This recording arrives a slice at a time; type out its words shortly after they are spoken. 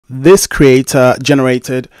This creator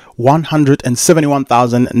generated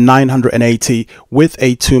 171,980 with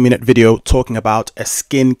a 2-minute video talking about a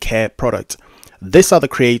skincare product. This other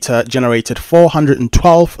creator generated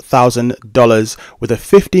 $412,000 with a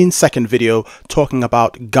 15-second video talking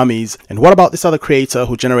about gummies. And what about this other creator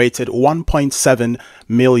who generated $1.7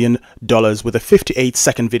 million with a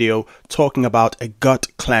 58-second video talking about a gut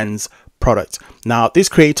cleanse product? Now, these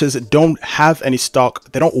creators don't have any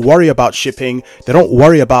stock. They don't worry about shipping. They don't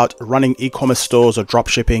worry about running e-commerce stores or drop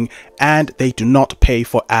shipping, and they do not pay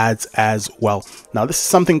for ads as well. Now, this is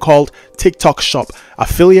something called TikTok Shop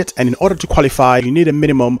Affiliate, and in order to qualify, you need a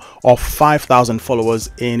minimum of 5,000 followers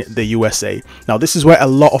in the USA. Now, this is where a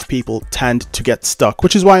lot of people tend to get stuck,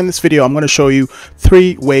 which is why in this video, I'm going to show you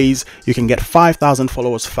 3 ways you can get 5,000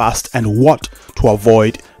 followers fast and what to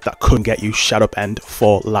avoid that could get you shadow banned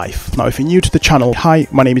for life. Now, if you're new to the channel, hi,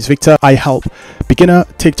 my name is Victor. I help beginner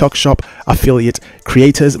TikTok Shop affiliate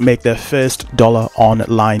creators make their first dollar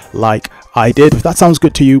online like I did. If that sounds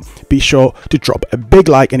good to you, be sure to drop a big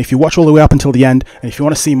like. And if you watch all the way up until the end, and if you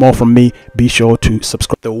want to see more from me, be sure to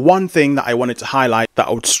subscribe. The one thing that I wanted to highlight that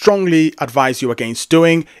I would strongly advise you against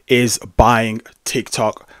doing is buying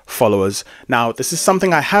TikTok followers. Now, this is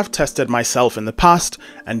something I have tested myself in the past,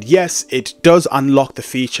 and yes, it does unlock the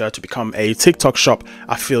feature to become a TikTok Shop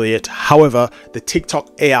affiliate. However, the TikTok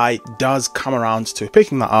AI does come around to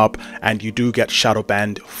picking that up, and you do get shadow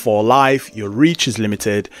banned for life. Your reach is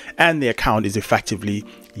limited, and the account is effectively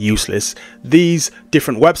useless. These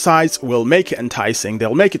different websites will make it enticing.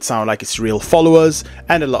 They'll make it sound like it's real followers,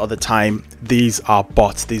 and a lot of the time these are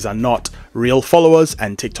bots. These are not real followers,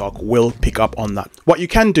 and TikTok will pick up on that. What you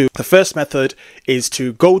can do, the first method, is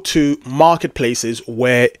to go to marketplaces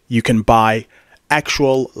where you can buy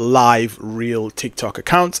actual live real TikTok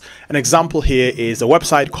accounts. An example here is a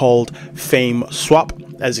website called Fame Swap.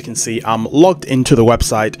 As you can see, I'm logged into the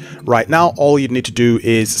website right now. All you need to do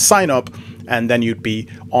is sign up, and then you'd be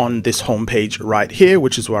on this homepage right here,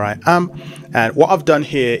 which is where I am. And what I've done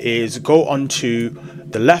here is go onto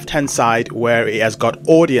the left hand side where it has got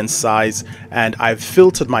audience size, and I've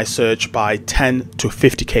filtered my search by 10 to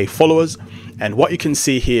 50k followers. And what you can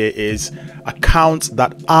see here is accounts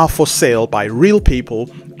that are for sale by real people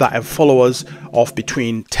that have followers of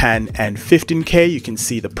between 10 and 15k. You can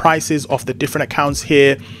see the prices of the different accounts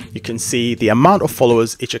here. You can see the amount of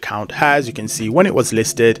followers each account has. You can see when it was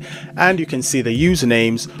listed, and you can see the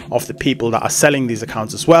usernames of the people that are selling these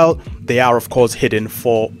accounts as well. They are, of course, hidden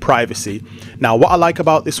for privacy. Now, what I like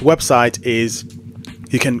about this website is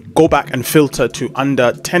you can go back and filter to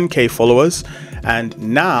under 10k followers, and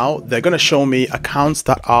now they're going to show me accounts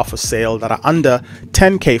that are for sale that are under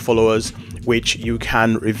 10k followers, which you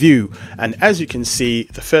can review. And as you can see,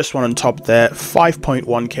 the first one on top there,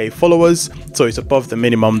 5.1k followers, so it's above the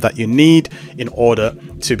minimum that you need in order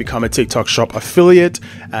to become a TikTok Shop affiliate.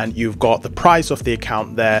 And you've got the price of the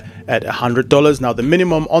account there at $100. Now, the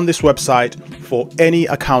minimum on this website for any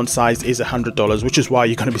account size is $100, which is why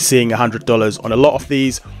you're going to be seeing $100 on a lot of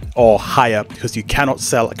these, or higher, because you cannot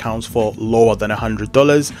sell accounts for lower than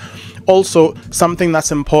 $100. Also, something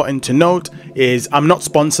that's important to note is I'm not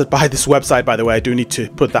sponsored by this website, by the way. I do need to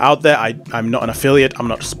put that out there. I'm not an affiliate. I'm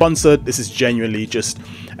not sponsored. This is genuinely just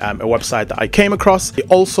a website that I came across. They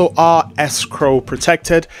also are escrow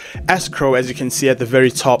protected. Escrow, as you can see at the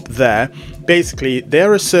very top there, basically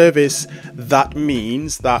they're a service that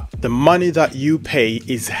means that the money that you pay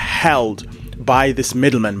is held by this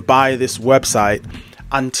middleman, by this website,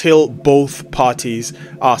 until both parties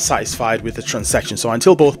are satisfied with the transaction. So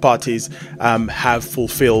until both parties have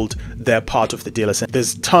fulfilled their part of the deal.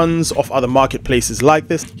 There's tons of other marketplaces like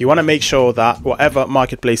this. You want to make sure that whatever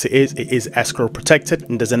marketplace it is escrow protected.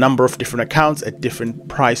 And there's a number of different accounts at different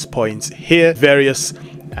price points here. Various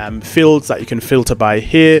fields that you can filter by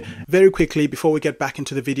here. Very quickly, before we get back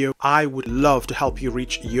into the video, I would love to help you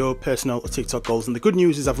reach your personal TikTok goals. And the good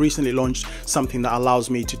news is I've recently launched something that allows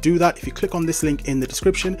me to do that. If you click on this link in the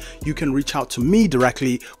description, you can reach out to me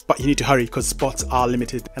directly, but you need to hurry because spots are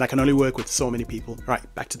limited and I can only work with so many people. All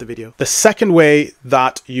right, back to the video. The second way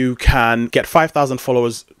that you can get 5,000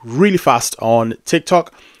 followers really fast on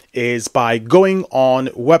TikTok is by going on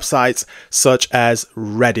websites such as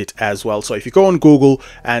Reddit as well. So if you go on Google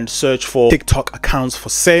and search for TikTok accounts for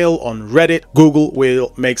sale on Reddit, Google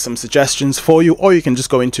will make some suggestions for you, or you can just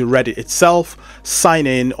go into Reddit itself, sign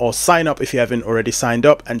in or sign up if you haven't already signed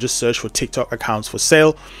up, and just search for TikTok accounts for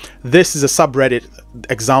sale. This is a subreddit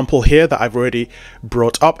example here that I've already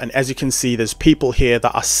brought up, and as you can see, there's people here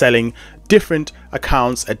that are selling different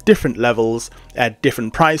accounts at different levels at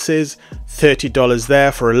different prices. $30 there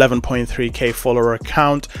for 11.3k follower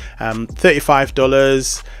account,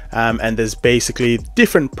 $35, and there's basically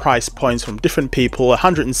different price points from different people.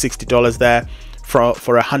 $160 there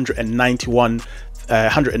for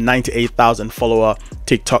 198,000 follower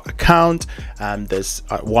TikTok account. There's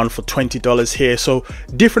one for $20 here. So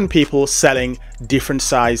different people selling different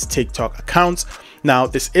size TikTok accounts. Now,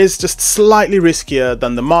 this is just slightly riskier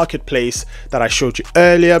than the marketplace that I showed you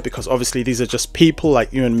earlier, because obviously these are just people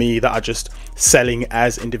like you and me that are just selling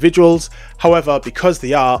as individuals. However, because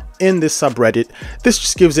they are in this subreddit, this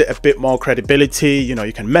just gives it a bit more credibility. You know,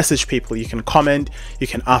 you can message people, you can comment, you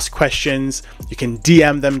can ask questions, you can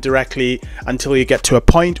DM them directly until you get to a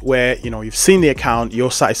point where, you know, you've seen the account,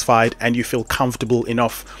 you're satisfied, and you feel comfortable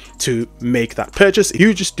enough to make that purchase.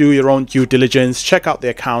 You just do your own due diligence, check out the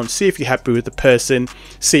account, see if you're happy with the person,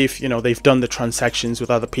 see if, you know, they've done the transactions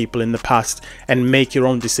with other people in the past, and make your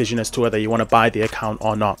own decision as to whether you want to buy the account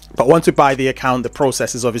or not. But once you buy the account, the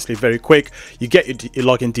process is obviously very quick. You get your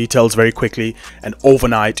login details very quickly, and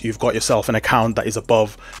overnight you've got yourself an account that is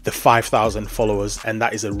above the 5,000 followers, and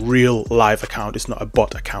that is a real live account. It's not a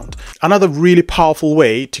bot account. Another really powerful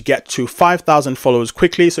way to get to 5,000 followers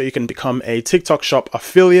quickly so you can become a TikTok shop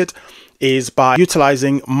affiliate is by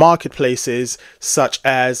utilizing marketplaces such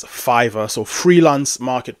as Fiverr, so freelance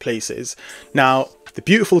marketplaces. Now, the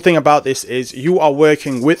beautiful thing about this is you are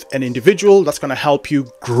working with an individual that's going to help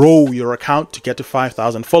you grow your account to get to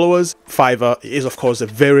 5,000 followers. Fiverr is, of course, a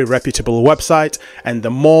very reputable website, and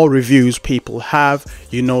the more reviews people have,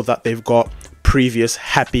 you know that they've got previous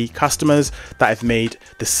happy customers that have made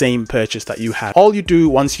the same purchase that you have. All you do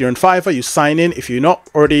once you're in Fiverr, you sign in. If you don't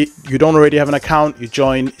already have an account, you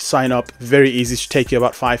join, sign up. Very easy, to take you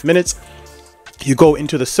about 5 minutes. You go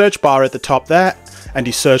into the search bar at the top there, and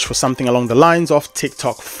you search for something along the lines of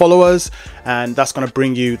TikTok followers, and that's going to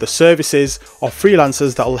bring you the services of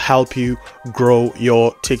freelancers that will help you grow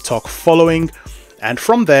your TikTok following. And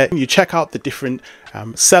from there, you check out the different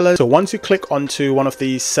sellers. So once you click onto one of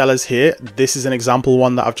these sellers here, this is an example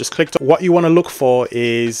one that I've just clicked on. What you want to look for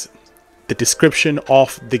is the description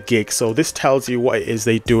of the gig. So this tells you what it is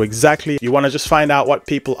they do exactly. You want to just find out what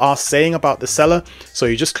people are saying about the seller. So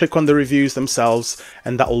you just click on the reviews themselves,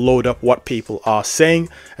 and that will load up what people are saying,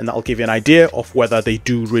 and that will give you an idea of whether they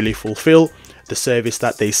do really fulfill the service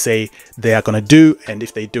that they say they are going to do, and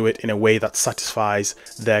if they do it in a way that satisfies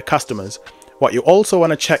their customers. What you also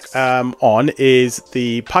want to check on is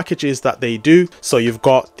the packages that they do. So you've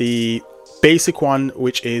got the basic one,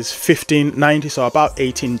 which is $15.90, so about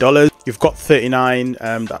 $18. You've got 39,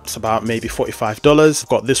 that's about maybe $45. You've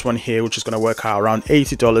got this one here, which is going to work out around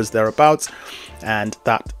 $80 thereabouts, and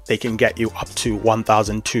that they can get you up to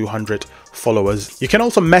 1,200 followers. You can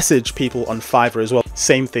also message people on Fiverr as well.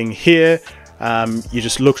 Same thing here. You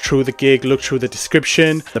just look through the gig, look through the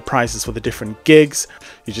description, the prices for the different gigs.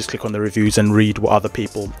 You just click on the reviews and read what other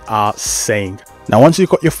people are saying. Now, once you've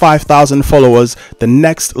got your 5,000 followers, the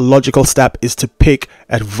next logical step is to pick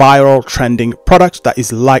a viral trending product that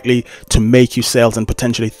is likely to make you sales and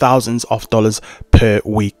potentially thousands of dollars per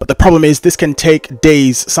week. But the problem is this can take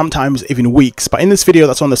days, sometimes even weeks. But in this video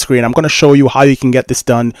that's on the screen, I'm going to show you how you can get this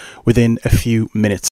done within a few minutes.